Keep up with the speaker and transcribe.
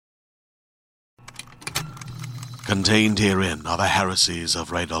Contained herein are the heresies of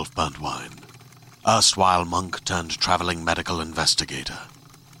Radolf Burntwine, erstwhile monk turned traveling medical investigator.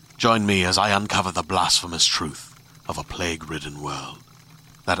 Join me as I uncover the blasphemous truth of a plague-ridden world,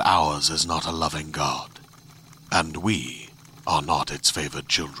 that ours is not a loving God, and we are not its favored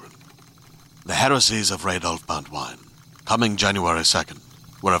children. The heresies of Radolf Burntwine, coming January 2nd,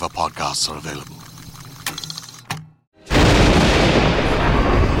 wherever podcasts are available.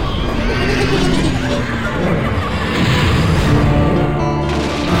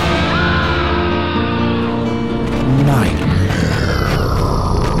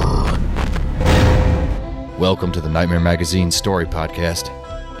 Welcome to the Nightmare Magazine Story Podcast.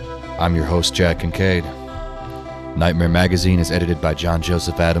 I'm your host, Jack Kincaid. Nightmare Magazine is edited by John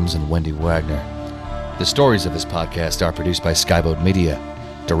Joseph Adams and Wendy Wagner. The stories of this podcast are produced by Skyboat Media,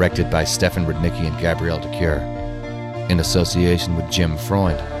 directed by Stefan Rudnicki and Gabrielle DeCure, in association with Jim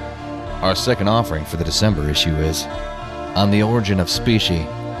Freund. Our second offering for the December issue is On the Origin of Specie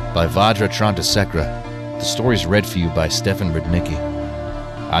by Vajra Chandrasekera. The story is read for you by Stefan Rudnicki.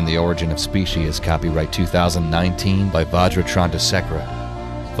 On the Origin of Specie is copyright 2019 by Vajra Chandrasekera.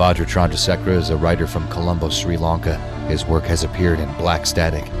 Vajra Chandrasekera is a writer from Colombo, Sri Lanka. His work has appeared in Black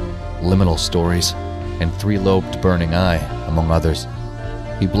Static, Liminal Stories, and Three-Lobed Burning Eye, among others.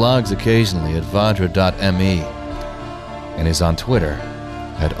 He blogs occasionally at vajra.me and is on Twitter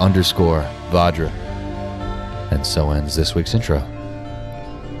at _Vajra. And so ends this week's intro.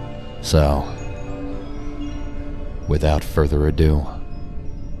 So, without further ado,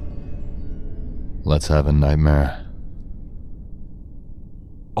 let's have a nightmare.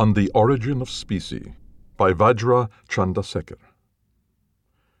 On the Origin of Specie by Vajra Chandrasekera.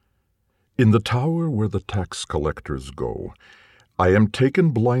 In the tower where the tax collectors go, I am taken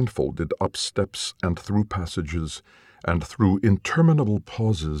blindfolded up steps and through passages and through interminable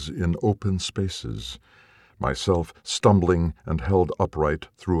pauses in open spaces, myself stumbling and held upright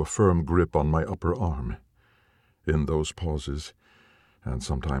through a firm grip on my upper arm. In those pauses, and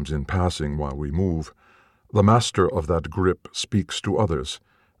sometimes in passing while we move, the master of that grip speaks to others,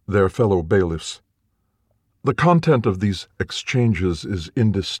 their fellow bailiffs. The content of these exchanges is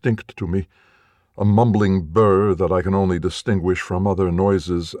indistinct to me, a mumbling burr that I can only distinguish from other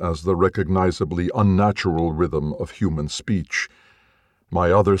noises as the recognizably unnatural rhythm of human speech.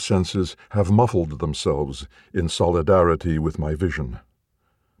 My other senses have muffled themselves in solidarity with my vision.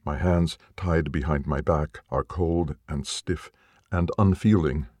 My hands, tied behind my back, are cold and stiff and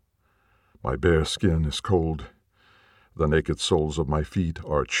unfeeling. My bare skin is cold. The naked soles of my feet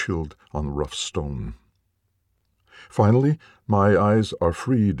are chilled on rough stone. Finally, my eyes are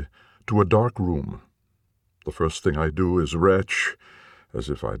freed to a dark room. The first thing I do is retch, as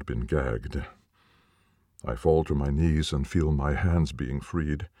if I'd been gagged. I fall to my knees and feel my hands being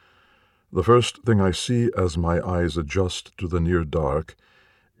freed. The first thing I see as my eyes adjust to the near dark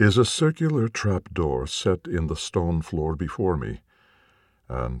is a circular trapdoor set in the stone floor before me,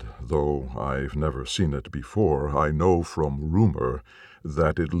 and though I've never seen it before, I know from rumor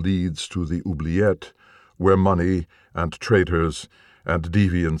that it leads to the oubliette, where money and traitors and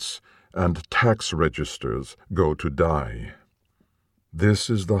deviants and tax registers go to die. This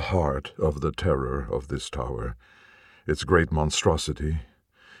is the heart of the terror of this tower, its great monstrosity,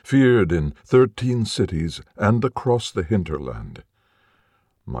 feared in 13 cities and across the hinterland.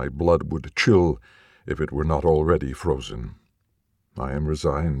 My blood would chill if it were not already frozen. I am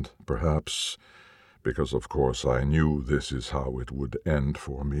resigned, perhaps, because of course I knew this is how it would end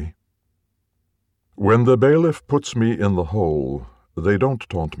for me. When the bailiff puts me in the hole, they don't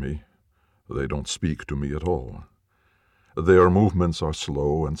taunt me. They don't speak to me at all. Their movements are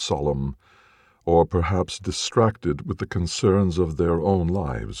slow and solemn, or perhaps distracted with the concerns of their own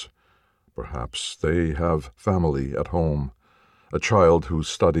lives. Perhaps they have family at home, a child who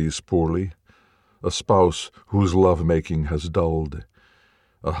studies poorly, a spouse whose love-making has dulled,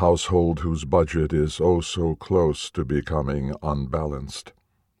 a household whose budget is oh so close to becoming unbalanced.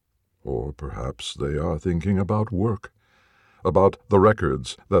 Or perhaps they are thinking about work, about the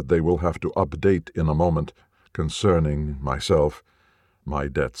records that they will have to update in a moment concerning myself, my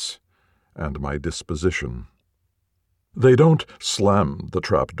debts, and my disposition. They don't slam the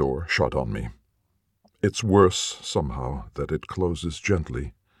trapdoor shut on me. It's worse, somehow, that it closes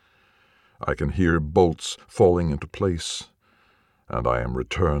gently. I can hear bolts falling into place, and I am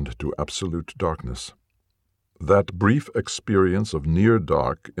returned to absolute darkness. That brief experience of near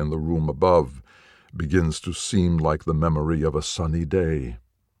dark in the room above begins to seem like the memory of a sunny day.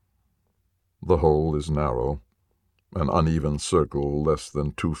 The hole is narrow, an uneven circle less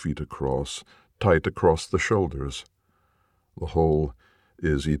than 2 feet across, tight across the shoulders. The hole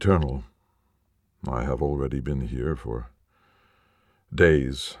is eternal. I have already been here for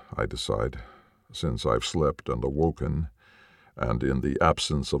days, I decide, since I've slept and awoken, and in the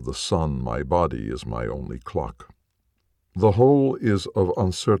absence of the sun my body is my only clock. The hole is of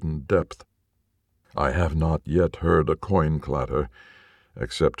uncertain depth. I have not yet heard a coin clatter,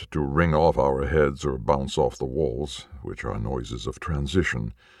 except to ring off our heads or bounce off the walls, which are noises of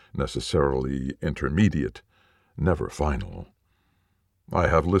transition, necessarily intermediate, never final. I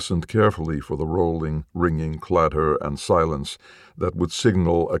have listened carefully for the rolling, ringing clatter and silence that would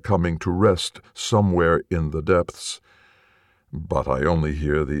signal a coming to rest somewhere in the depths, but I only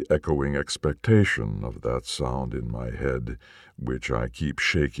hear the echoing expectation of that sound in my head, which I keep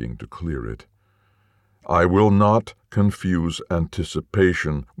shaking to clear it. I will not confuse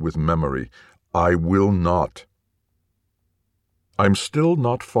anticipation with memory. I will not. I'm still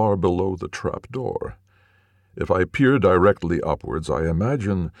not far below the trap door. If I peer directly upwards, I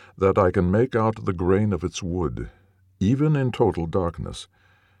imagine that I can make out the grain of its wood, even in total darkness.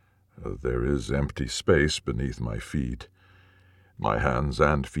 There is empty space beneath my feet. My hands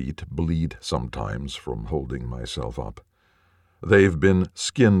and feet bleed sometimes from holding myself up. They've been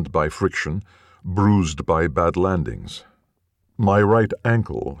skinned by friction, bruised by bad landings. My right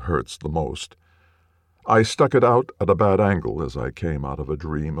ankle hurts the most. I stuck it out at a bad angle as I came out of a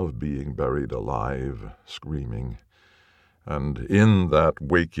dream of being buried alive, screaming. And in that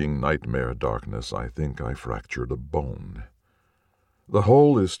waking nightmare darkness, I think I fractured a bone. The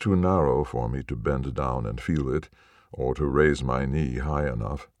hole is too narrow for me to bend down and feel it, or to raise my knee high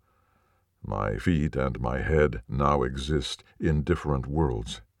enough. My feet and my head now exist in different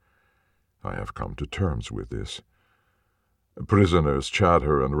worlds. I have come to terms with this. Prisoners'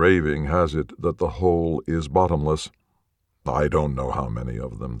 chatter and raving has it that the hole is bottomless. I don't know how many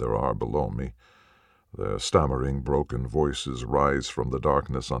of them there are below me. Their stammering, broken voices rise from the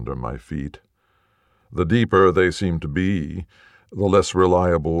darkness under my feet. The deeper they seem to be, the less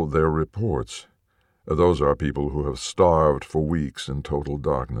reliable their reports. Those are people who have starved for weeks in total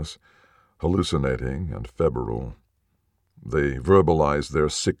darkness, hallucinating and febrile. They verbalize their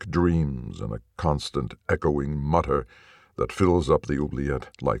sick dreams in a constant echoing mutter that fills up the oubliette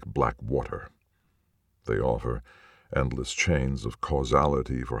like black water. They offer endless chains of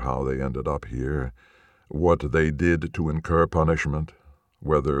causality for how they ended up here, what they did to incur punishment,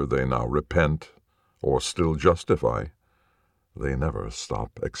 whether they now repent or still justify. They never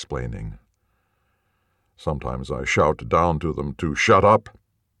stop explaining. Sometimes I shout down to them to shut up,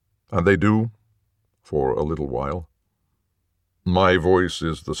 and they do, for a little while. My voice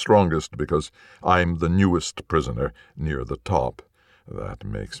is the strongest because I'm the newest prisoner near the top. That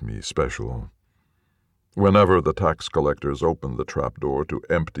makes me special. Whenever the tax collectors open the trapdoor to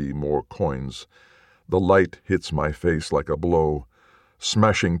empty more coins, the light hits my face like a blow,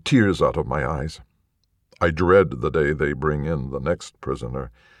 smashing tears out of my eyes. I dread the day they bring in the next prisoner,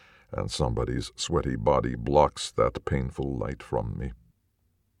 and somebody's sweaty body blocks that painful light from me.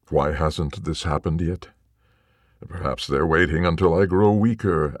 Why hasn't this happened yet? Perhaps they're waiting until I grow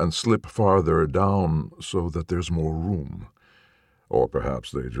weaker and slip farther down so that there's more room. Or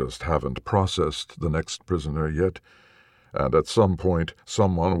perhaps they just haven't processed the next prisoner yet, and at some point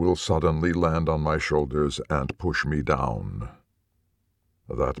someone will suddenly land on my shoulders and push me down.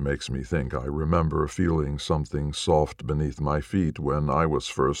 That makes me think I remember feeling something soft beneath my feet when I was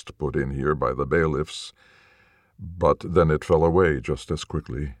first put in here by the bailiffs, but then it fell away just as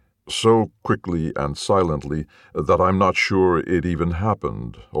quickly. So quickly and silently that I'm not sure it even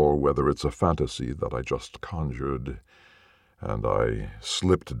happened, or whether it's a fantasy that I just conjured, and I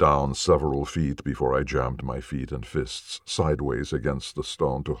slipped down several feet before I jammed my feet and fists sideways against the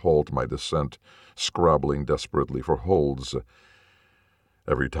stone to halt my descent, scrabbling desperately for holds.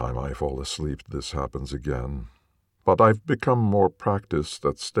 Every time I fall asleep, this happens again, but I've become more practiced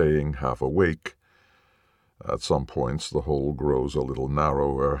at staying half awake. At some points the hole grows a little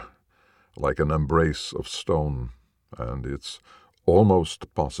narrower, like an embrace of stone, and it's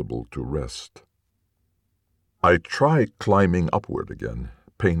almost possible to rest. I try climbing upward again,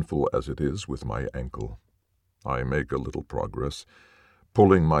 painful as it is with my ankle. I make a little progress,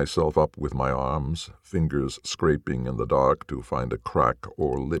 pulling myself up with my arms, fingers scraping in the dark to find a crack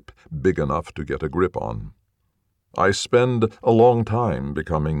or lip big enough to get a grip on. I spend a long time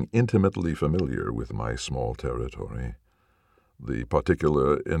becoming intimately familiar with my small territory. The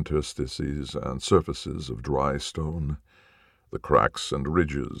particular interstices and surfaces of dry stone, the cracks and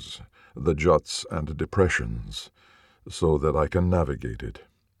ridges, the juts and depressions, so that I can navigate it.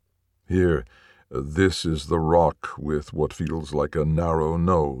 Here, this is the rock with what feels like a narrow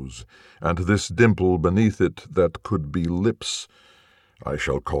nose, and this dimple beneath it that could be lips. I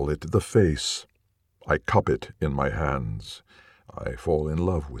shall call it the face. I cup it in my hands. I fall in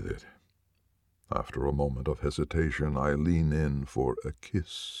love with it. After a moment of hesitation, I lean in for a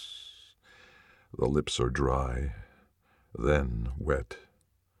kiss. The lips are dry, then wet.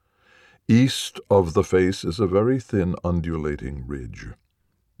 East of the face is a very thin undulating ridge,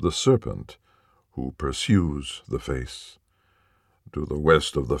 the serpent who pursues the face. To the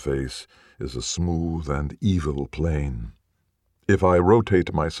west of the face is a smooth and evil plain. If I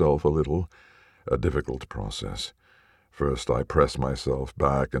rotate myself a little, a difficult process. First I press myself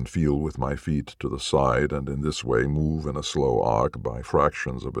back and feel with my feet to the side, and in this way move in a slow arc by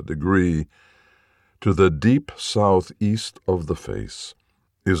fractions of a degree. To the deep southeast of the face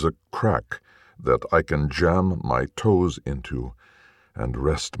is a crack that I can jam my toes into and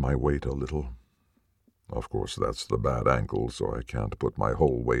rest my weight a little. Of course, that's the bad ankle, so I can't put my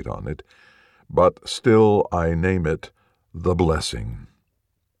whole weight on it, but still I name it the blessing.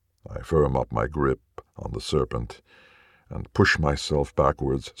 I firm up my grip on the serpent and push myself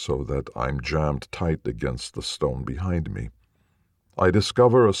backwards so that I'm jammed tight against the stone behind me. I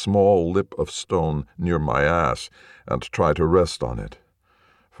discover a small lip of stone near my ass and try to rest on it.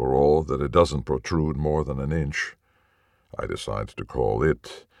 For all that it doesn't protrude more than an inch, I decide to call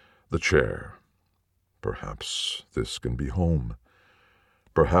it the chair. Perhaps this can be home.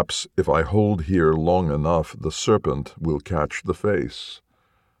 Perhaps if I hold here long enough, the serpent will catch the face.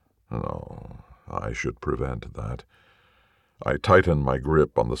 No, I should prevent that. I tighten my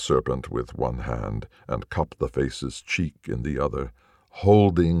grip on the serpent with one hand and cup the face's cheek in the other,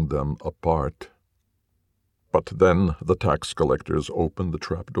 holding them apart. But then the tax collectors open the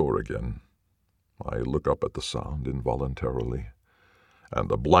trapdoor again. I look up at the sound involuntarily,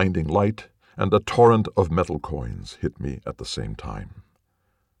 and a blinding light and a torrent of metal coins hit me at the same time.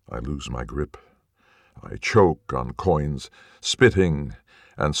 I lose my grip. I choke on coins, spitting,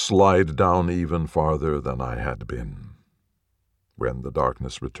 and slide down even farther than I had been. When the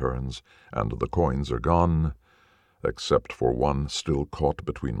darkness returns and the coins are gone, except for one still caught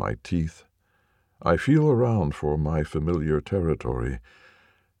between my teeth, I feel around for my familiar territory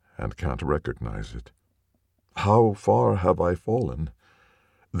and can't recognize it. How far have I fallen?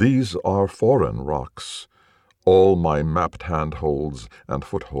 These are foreign rocks, all my mapped handholds and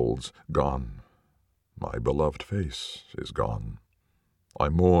footholds gone. My beloved face is gone. I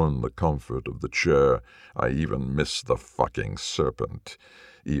mourn the comfort of the chair. I even miss the fucking serpent,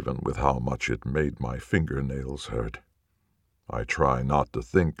 even with how much it made my fingernails hurt. I try not to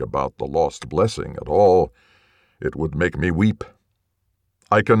think about the lost blessing at all. It would make me weep.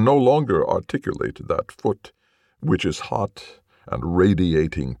 I can no longer articulate that foot, which is hot and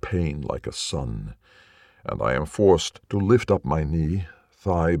radiating pain like a sun, and I am forced to lift up my knee,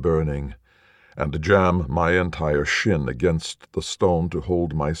 thigh burning, and jam my entire shin against the stone to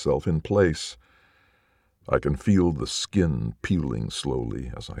hold myself in place. I can feel the skin peeling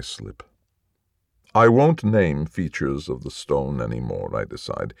slowly as I slip. I won't name features of the stone anymore, I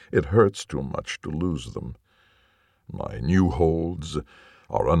decide. It hurts too much to lose them. My new holds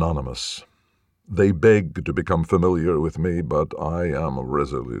are anonymous. They beg to become familiar with me, but I am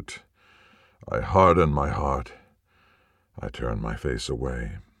resolute. I harden my heart. I turn my face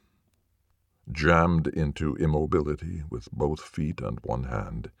away. Jammed into immobility with both feet and one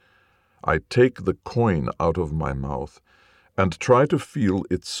hand, I take the coin out of my mouth and try to feel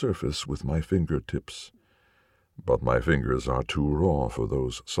its surface with my fingertips. But my fingers are too raw for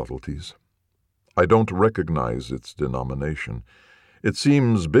those subtleties. I don't recognize its denomination. It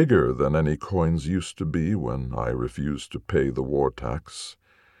seems bigger than any coins used to be when I refused to pay the war tax.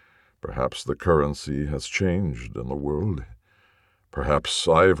 Perhaps the currency has changed in the world. Perhaps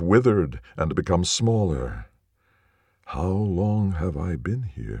I've withered and become smaller. How long have I been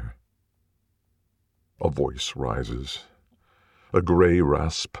here? A voice rises. A gray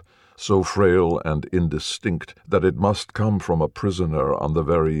rasp, so frail and indistinct that it must come from a prisoner on the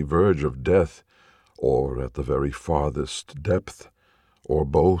very verge of death, or at the very farthest depth, or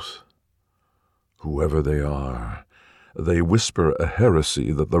both. Whoever they are, they whisper a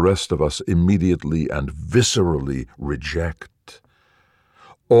heresy that the rest of us immediately and viscerally reject.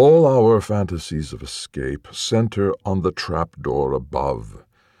 All our fantasies of escape center on the trapdoor above.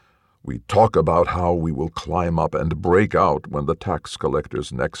 We talk about how we will climb up and break out when the tax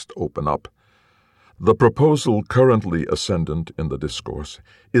collectors next open up. The proposal currently ascendant in the discourse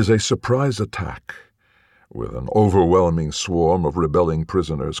is a surprise attack, with an overwhelming swarm of rebelling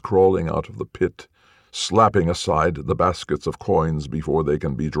prisoners crawling out of the pit, slapping aside the baskets of coins before they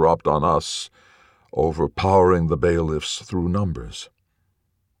can be dropped on us, overpowering the bailiffs through numbers.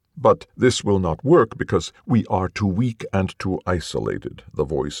 But this will not work because we are too weak and too isolated, the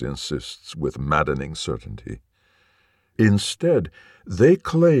voice insists with maddening certainty. Instead, they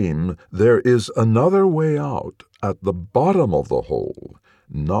claim there is another way out at the bottom of the hole,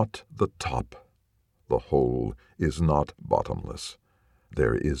 not the top. The hole is not bottomless.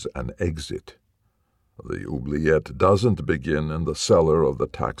 There is an exit. The oubliette doesn't begin in the cellar of the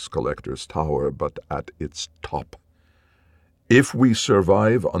tax collector's tower, but at its top. If we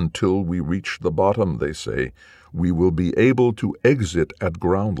survive until we reach the bottom, they say, we will be able to exit at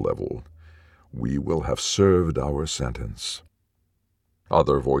ground level. We will have served our sentence.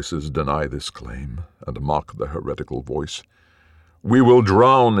 Other voices deny this claim and mock the heretical voice. We will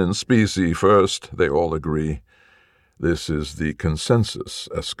drown in Specie first, they all agree. This is the consensus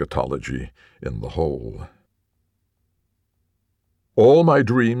eschatology in the whole. All my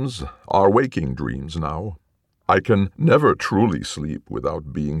dreams are waking dreams now. I can never truly sleep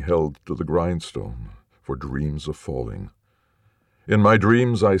without being held to the grindstone for dreams of falling. In my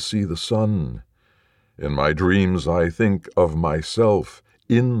dreams I see the sun. In my dreams I think of myself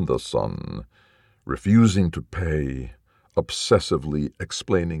in the sun, refusing to pay, obsessively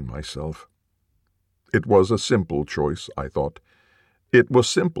explaining myself. It was a simple choice, I thought. It was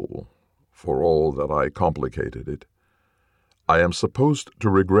simple, for all that I complicated it. I am supposed to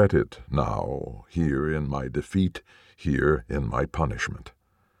regret it now, here in my defeat, here in my punishment.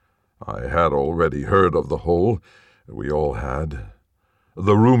 I had already heard of the whole. We all had.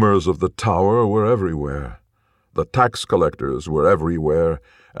 The rumors of the tower were everywhere. The tax collectors were everywhere,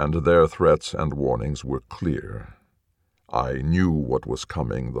 and their threats and warnings were clear. I knew what was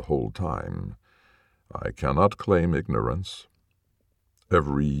coming the whole time. I cannot claim ignorance.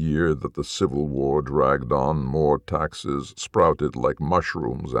 Every year that the Civil War dragged on, more taxes sprouted like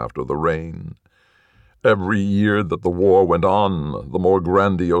mushrooms after the rain. Every year that the war went on, the more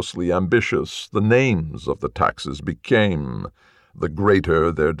grandiosely ambitious the names of the taxes became, the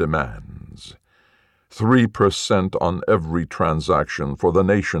greater their demands. 3% on every transaction for the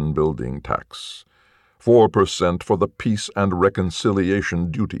nation-building tax, 4% for the peace and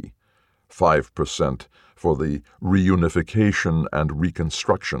reconciliation duty, 5% for the reunification and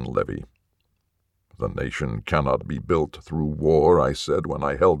reconstruction levy. The nation cannot be built through war, I said when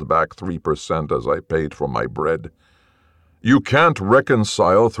I held back 3% as I paid for my bread. You can't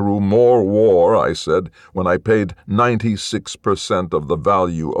reconcile through more war, I said when I paid 96% of the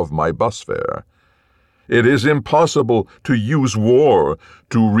value of my bus fare. It is impossible to use war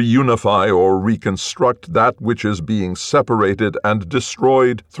to reunify or reconstruct that which is being separated and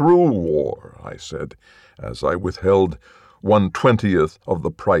destroyed through war, I said, as I withheld 1/20th of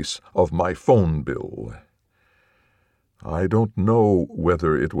the price of my phone bill. I don't know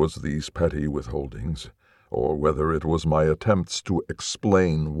whether it was these petty withholdings, or whether it was my attempts to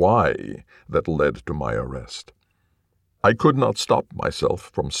explain why that led to my arrest. I could not stop myself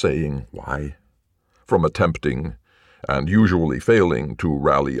from saying why, from attempting, and usually failing, to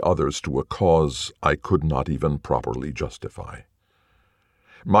rally others to a cause I could not even properly justify.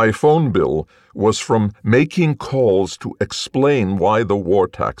 My phone bill was from making calls to explain why the war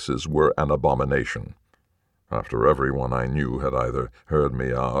taxes were an abomination. After everyone I knew had either heard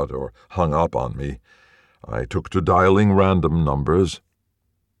me out or hung up on me, I took to dialing random numbers.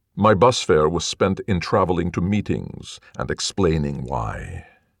 My bus fare was spent in traveling to meetings and explaining why.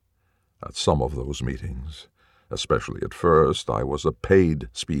 At some of those meetings, especially at first, I was a paid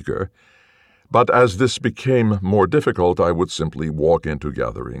speaker, but as this became more difficult, I would simply walk into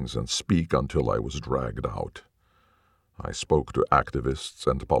gatherings and speak until I was dragged out. I spoke to activists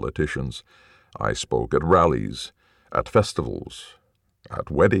and politicians. I spoke at rallies, at festivals,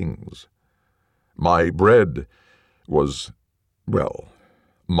 at weddings. My bread was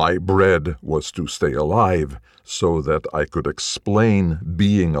to stay alive so that I could explain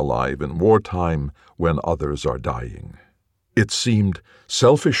being alive in wartime when others are dying. It seemed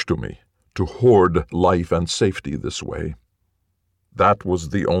selfish to me to hoard life and safety this way. That was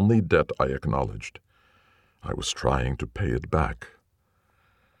the only debt I acknowledged. I was trying to pay it back.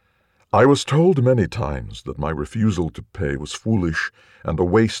 I was told many times that my refusal to pay was foolish and a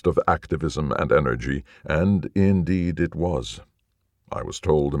waste of activism and energy, and indeed it was. I was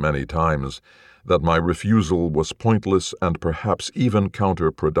told many times that my refusal was pointless and perhaps even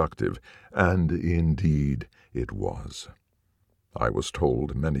counterproductive, and indeed it was. I was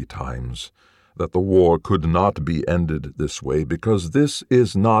told many times that the war could not be ended this way because this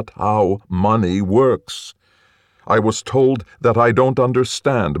is not how money works. I was told that I don't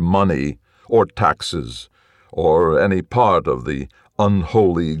understand money or taxes or any part of the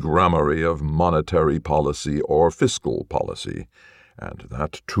unholy gramarye of monetary policy or fiscal policy, and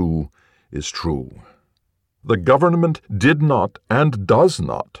that too is true. The government did not and does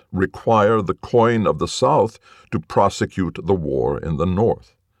not require the coin of the South to prosecute the war in the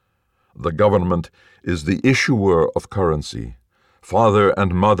North. The government is the issuer of currency, father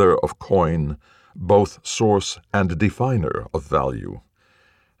and mother of coin, both source and definer of value,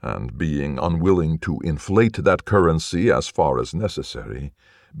 and being unwilling to inflate that currency as far as necessary,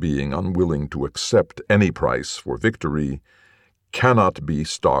 being unwilling to accept any price for victory, cannot be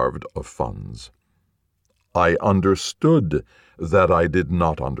starved of funds. I understood that I did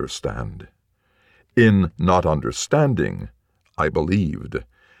not understand. In not understanding, I believed,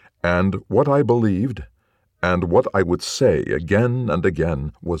 and what I believed, and what I would say again and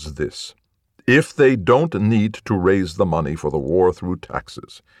again, was this: if they don't need to raise the money for the war through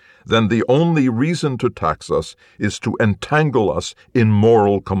taxes, then the only reason to tax us is to entangle us in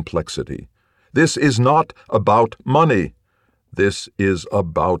moral complexity. This is not about money. This is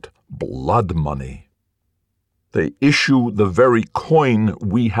about blood money. They issue the very coin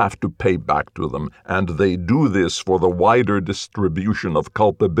we have to pay back to them, and they do this for the wider distribution of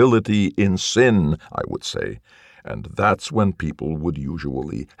culpability in sin, I would say, and that's when people would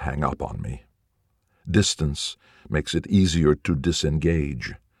usually hang up on me. Distance makes it easier to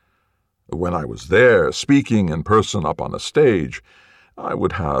disengage. When I was there, speaking in person up on a stage, I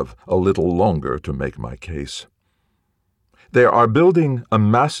would have a little longer to make my case. They are building a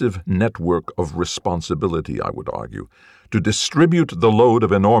massive network of responsibility, I would argue, to distribute the load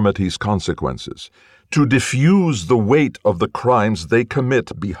of enormity's consequences, to diffuse the weight of the crimes they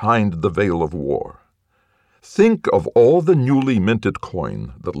commit behind the veil of war. Think of all the newly minted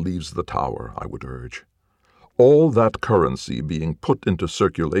coin that leaves the tower, I would urge. All that currency being put into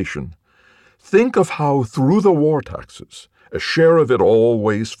circulation. Think of how, through the war taxes, a share of it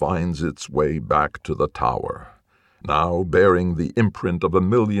always finds its way back to the tower, now bearing the imprint of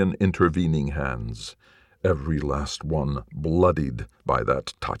 1,000,000 intervening hands, every last one bloodied by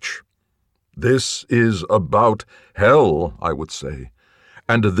that touch. This is about hell, I would say,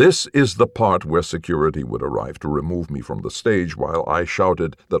 and this is the part where security would arrive to remove me from the stage while I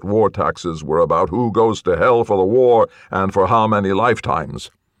shouted that war taxes were about who goes to hell for the war and for how many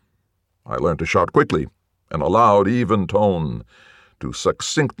lifetimes. I learned to shout quickly, in a loud, even tone, to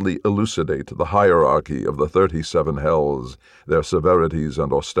succinctly elucidate the hierarchy of the 37 hells, their severities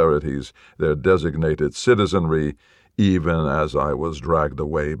and austerities, their designated citizenry, even as I was dragged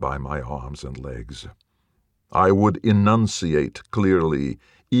away by my arms and legs. I would enunciate clearly,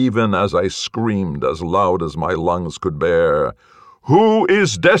 even as I screamed as loud as my lungs could bear, "Who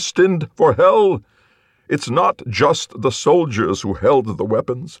is destined for hell? It's not just the soldiers who held the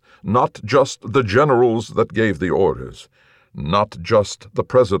weapons, not just the generals that gave the orders, not just the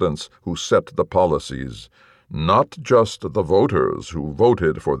presidents who set the policies, not just the voters who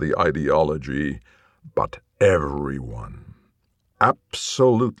voted for the ideology, but everyone.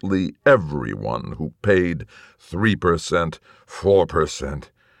 Absolutely everyone who paid 3%, 4%,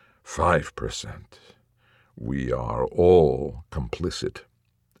 5%. We are all complicit.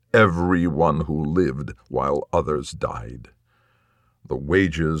 Everyone who lived while others died. The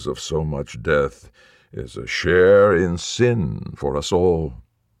wages of so much death is a share in sin for us all.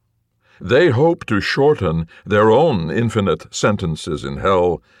 They hope to shorten their own infinite sentences in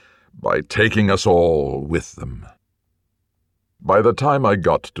hell by taking us all with them." By the time I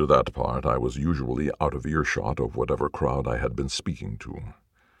got to that part, I was usually out of earshot of whatever crowd I had been speaking to.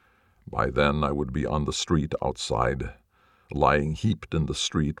 By then I would be on the street outside, lying heaped in the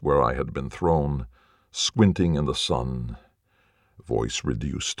street where I had been thrown, squinting in the sun, voice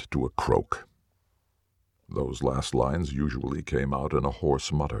reduced to a croak. Those last lines usually came out in a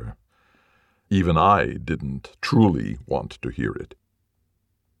hoarse mutter. Even I didn't truly want to hear it.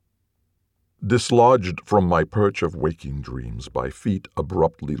 Dislodged from my perch of waking dreams by feet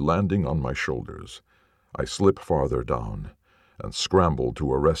abruptly landing on my shoulders, I slip farther down and scramble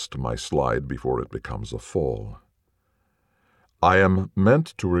to arrest my slide before it becomes a fall. I am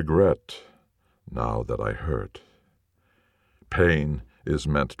meant to regret, now that I hurt. Pain is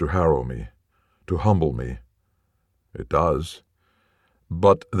meant to harrow me, to humble me. It does.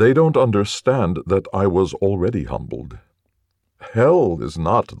 But they don't understand that I was already humbled. Hell is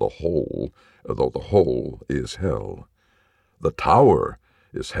not the whole, though the whole is hell. The tower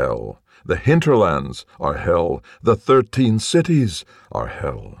is hell. The hinterlands are hell. The 13 cities are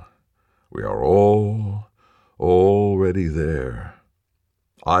hell. We are all already there.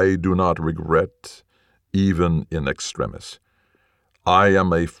 I do not regret, even in extremis. I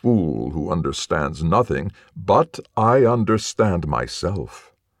am a fool who understands nothing, but I understand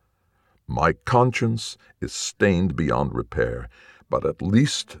myself. My conscience is stained beyond repair, But at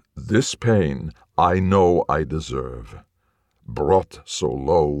least this pain I know I deserve. Brought so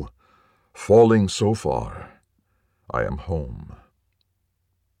low, falling so far, I am home.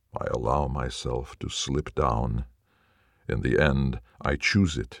 I allow myself to slip down. In the end, I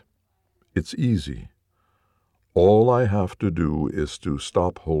choose it. It's easy. All I have to do is to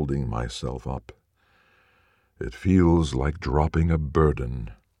stop holding myself up. It feels like dropping a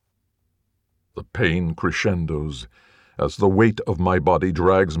burden. The pain crescendos as the weight of my body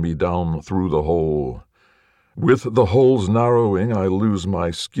drags me down through the hole. With the holes narrowing, I lose my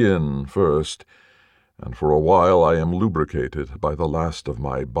skin first, and for a while I am lubricated by the last of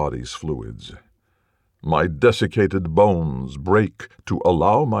my body's fluids. My desiccated bones break to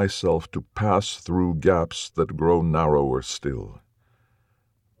allow myself to pass through gaps that grow narrower still.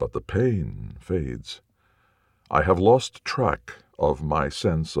 But the pain fades. I have lost track of my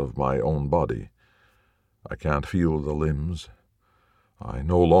sense of my own body. I can't feel the limbs. I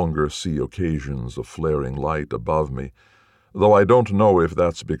no longer see occasions of flaring light above me, though I don't know if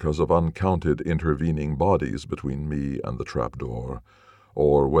that's because of uncounted intervening bodies between me and the trapdoor,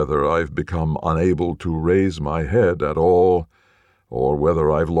 or whether I've become unable to raise my head at all, or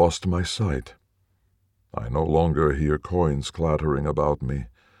whether I've lost my sight. I no longer hear coins clattering about me,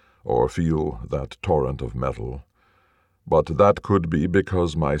 or feel that torrent of metal. But that could be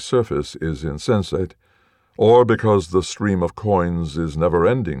because my surface is insensate, or because the stream of coins is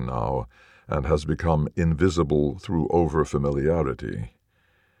never-ending now, and has become invisible through over-familiarity.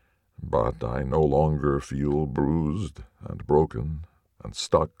 But I no longer feel bruised and broken and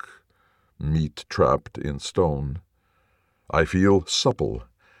stuck, meat trapped in stone. I feel supple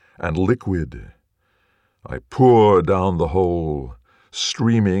and liquid. I pour down the hole,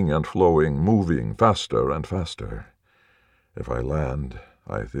 streaming and flowing, moving faster and faster. If I land,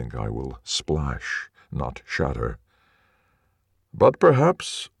 I think I will splash, not shatter. But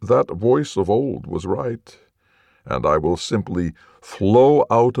perhaps that voice of old was right, and I will simply flow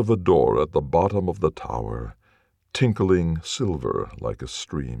out of a door at the bottom of the tower, tinkling silver like a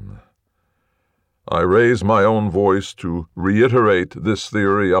stream. I raise my own voice to reiterate this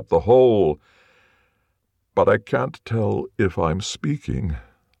theory up the hole, but I can't tell if I'm speaking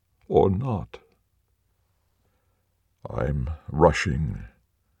or not. I'm rushing.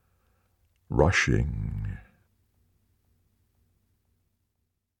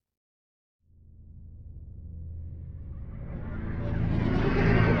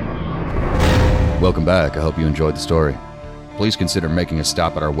 Welcome back. I hope you enjoyed the story. Please consider making a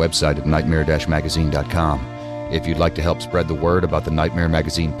stop at our website at nightmare-magazine.com. If you'd like to help spread the word about the Nightmare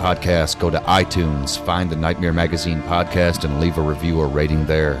Magazine podcast, go to iTunes, find the Nightmare Magazine podcast, and leave a review or rating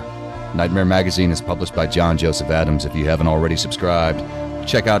there. Nightmare Magazine is published by John Joseph Adams. If you haven't already subscribed,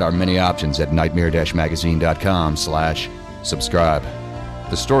 check out our many options at nightmare-magazine.com/subscribe.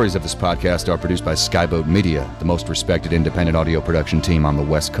 The stories of this podcast are produced by Skyboat Media, the most respected independent audio production team on the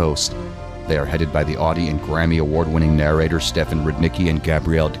West Coast. They are headed by the Audie and Grammy award-winning narrators Stefan Rudnicki and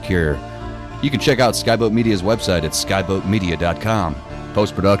Gabrielle DeCure. You can check out Skyboat Media's website at skyboatmedia.com.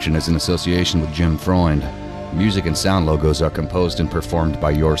 Post-production is in association with Jim Freund. Music and sound logos are composed and performed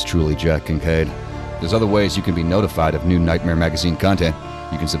by yours truly, Jack Kincaid. There's other ways you can be notified of new Nightmare Magazine content.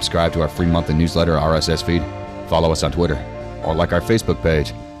 You can subscribe to our free monthly newsletter RSS feed, follow us on Twitter, or like our Facebook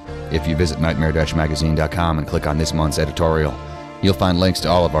page. If you visit nightmare-magazine.com and click on this month's editorial, you'll find links to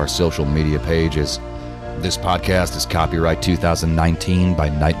all of our social media pages. This podcast is copyright 2019 by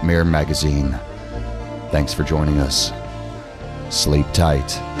Nightmare Magazine. Thanks for joining us. Sleep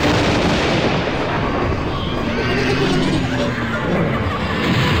tight.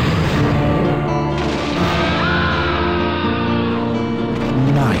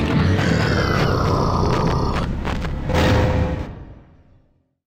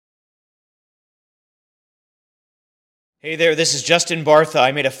 Hey there, this is Justin Bartha.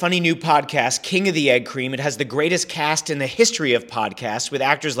 I made a funny new podcast, King of the Egg Cream. It has the greatest cast in the history of podcasts with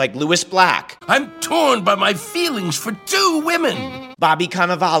actors like Louis Black. I'm torn by my feelings for two women. Bobby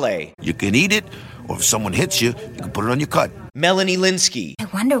Cannavale. You can eat it, or if someone hits you, you can put it on your cut. Melanie Linsky. I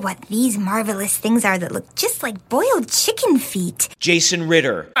wonder what these marvelous things are that look just like boiled chicken feet. Jason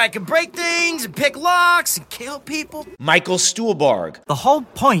Ritter. I can break things and pick locks and kill people. Michael Stuhlbarg. The whole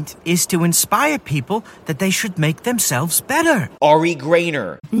point is to inspire people that they should make themselves better. Ari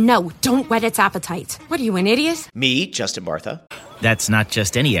Grainer. No, don't whet its appetite. What are you, an idiot? Me, Justin Bartha. That's not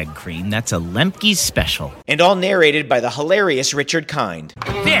just any egg cream, that's a Lemke's special. And all narrated by the hilarious Richard Kind.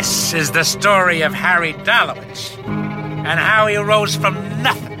 This is the story of Harry Dalowitz and how he rose from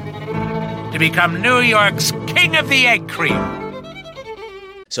nothing to become New York's King of the Egg Cream.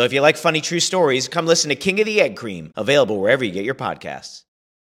 So if you like funny true stories, come listen to King of the Egg Cream, available wherever you get your podcasts.